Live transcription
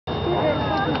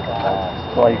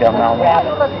Well, you got Malmo.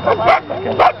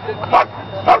 Okay.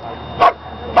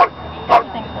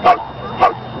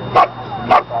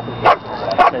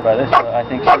 By this, I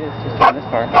think she is, just on this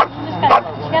part. She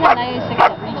got a nice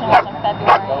regionals in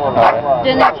February. Alright.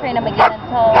 Didn't train him again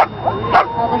until,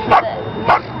 well, this is it.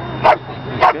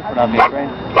 He's good for not being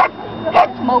trained.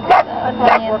 It's Mowgli, though. I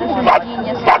mean, this is a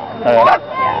genius. Yeah.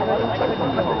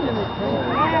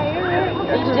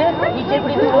 He did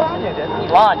what he was supposed to do. He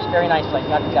launched very nicely,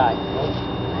 got the guy.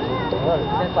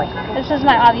 This is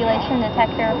my ovulation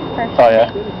detector person. Oh, yeah?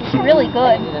 It's really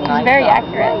good. It's very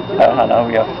accurate. I know,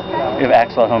 we have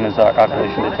Axel at home as our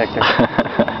ovulation detector.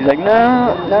 He's like,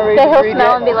 no, not ready So to he'll breed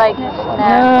smell yet. and be like,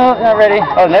 No, not ready.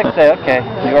 Oh, next day, okay.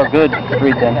 You are good to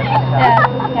breed then.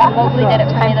 Yeah, Mowgli did it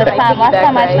for me this time. Last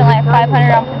time I spent like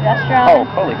 500 on progesterone. Oh,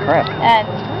 holy crap. And,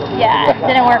 yeah, it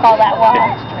didn't work all that well.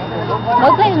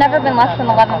 Mowgli's never been less than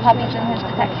 11 puppies in his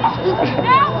detection system.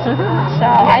 So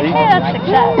I'd say that's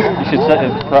success. You should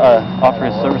offer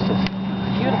his services.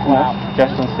 Beautiful.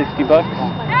 Justin $60,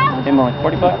 him only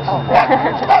 $40.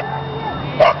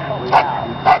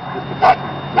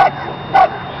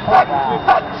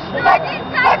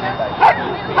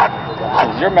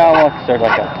 Is your Malmo considered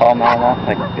like a tall Malmo,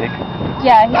 like big?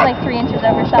 Yeah, he's like 3 inches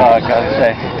Oh, oversized. I gotta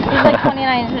say. He's like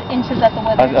 29 inches at the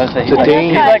width. I was say, he's So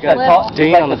like,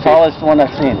 the tallest one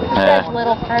I've seen. This guy's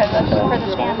little for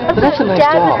the standard. But that's a nice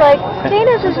Dad dog. was like,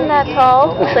 Dana's isn't that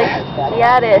tall. It's like,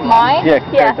 yeah, it is. Mine? Yeah,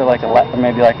 compared to like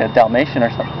maybe like a Dalmatian or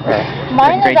something. Or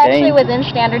Mine like a is actually within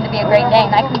standard to be a Great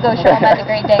Dane. I could go show him as a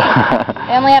Great Dane.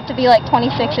 They only have to be like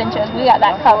 26 inches. We got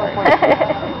that covered.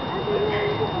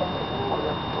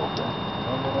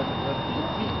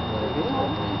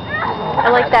 I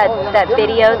like that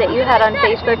video that you had on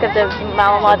Facebook of the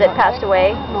Malinois that passed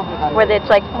away, where it's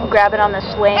like grabbing on the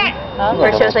swing,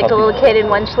 where it shows like the little kid in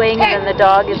one swing and then the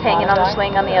dog is hanging on the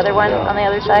swing on the other one, on the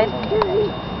other side.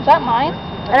 Is that mine?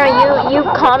 I don't know, you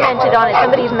commented on it,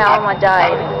 somebody's Malinois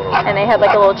died, and they had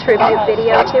like a little tribute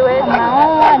video to it.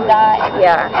 Malinois died.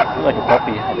 Yeah. Like a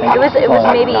puppy, I think. It was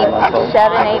maybe 7,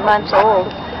 8 months old.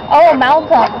 Oh,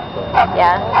 Malcolm.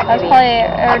 Yeah. That's Maybe. probably,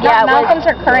 or Yeah, not, Malcolm's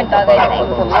her current dog, I think.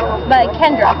 But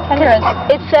Kendra's.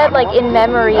 It said like in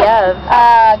memory of.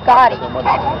 Gotti.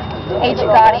 H.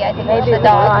 Gotti, I think was the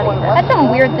dog. Gotti. That's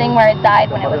some weird thing where it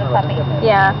died when it was a puppy.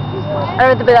 Yeah.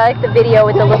 But I like the video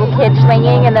with the little kid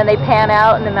swinging, and then they pan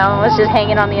out, and the Malinois was just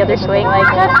hanging on the other swing, like,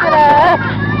 ta-da!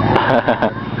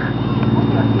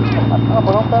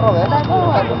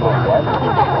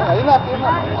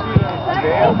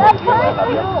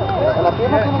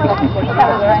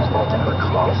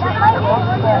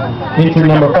 Feature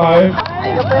number 5.